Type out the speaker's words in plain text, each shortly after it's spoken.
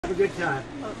Have a good time.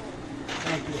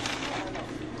 Thank you.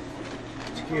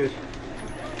 It's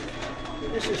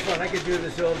cute. This is fun. I could do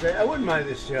this all day. I wouldn't mind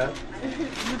this job.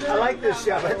 I like this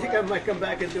job. I think I might come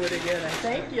back and do it again.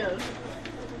 Thank you.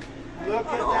 Look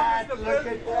at that. Look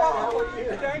at that. How are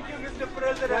you? Thank you, Mr.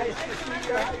 President. Nice to see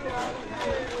you.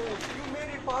 You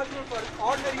made it possible for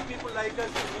ordinary people like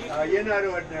us to meet you. You're not I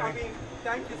ordinary. mean,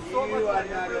 thank you so much You for are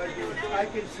not everything you ordinary. do. I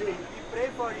can see. We pray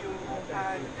for you,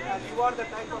 and you are the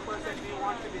type of person we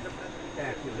want to be the president.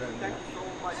 Thank you very Thank much. you so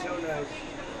much. So nice.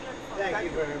 Thank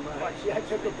you very much. Yeah, I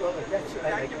took a bullet. That's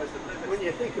right. Thank you, Mr. President. When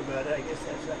you think about it, I guess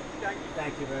that's right. Thank you.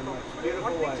 Thank you very much. One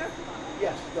Beautiful wife. picture?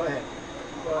 Yes, go ahead.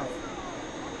 Go ahead.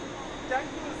 Thank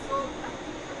you so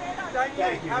Thank you.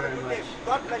 Thank you Have very a good much. day.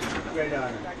 God bless you. Great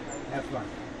honor. Thank you. Have fun.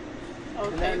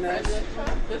 Okay, then that's- President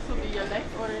Trump, this will be your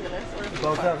next order. Your next order.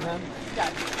 Both of them?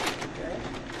 Got it. Okay.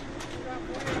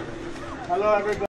 Hello, everybody.